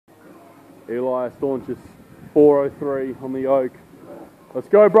Eli staunches 403 on the yoke. Let's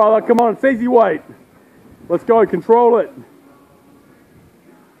go, brother. Come on, it's easy weight. Let's go, control it.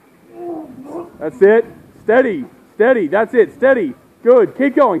 That's it. Steady, steady. That's it, steady. Good,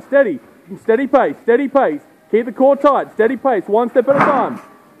 keep going, steady. Steady pace, steady pace. Keep the core tight, steady pace, one step at a time.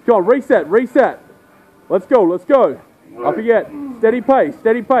 Come on, reset, reset. Let's go, let's go. Up you get. Steady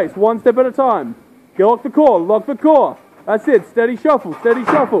pace, one step at a time. Get lock the core, lock the core. That's it, steady shuffle, steady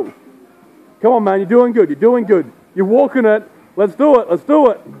shuffle. Come on, man, you're doing good, you're doing good. You're walking it. Let's do it, let's do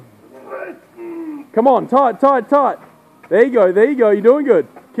it. Come on, tight, tight, tight. There you go, you're doing good.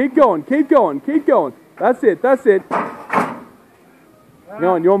 Keep going, keep going, keep going. That's it, that's it. Come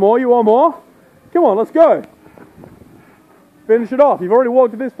on, you want more, you want more? Come on, let's go. Finish it off, you've already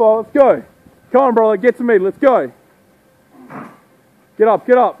walked it this far, let's go. Come on, brother, get to me, let's go. Get up,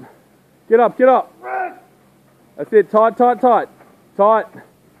 get up. Get up, get up. That's it, tight, tight, tight. Tight.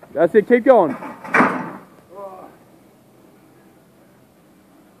 That's it, keep going.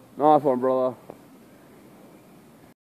 Nice one, brother.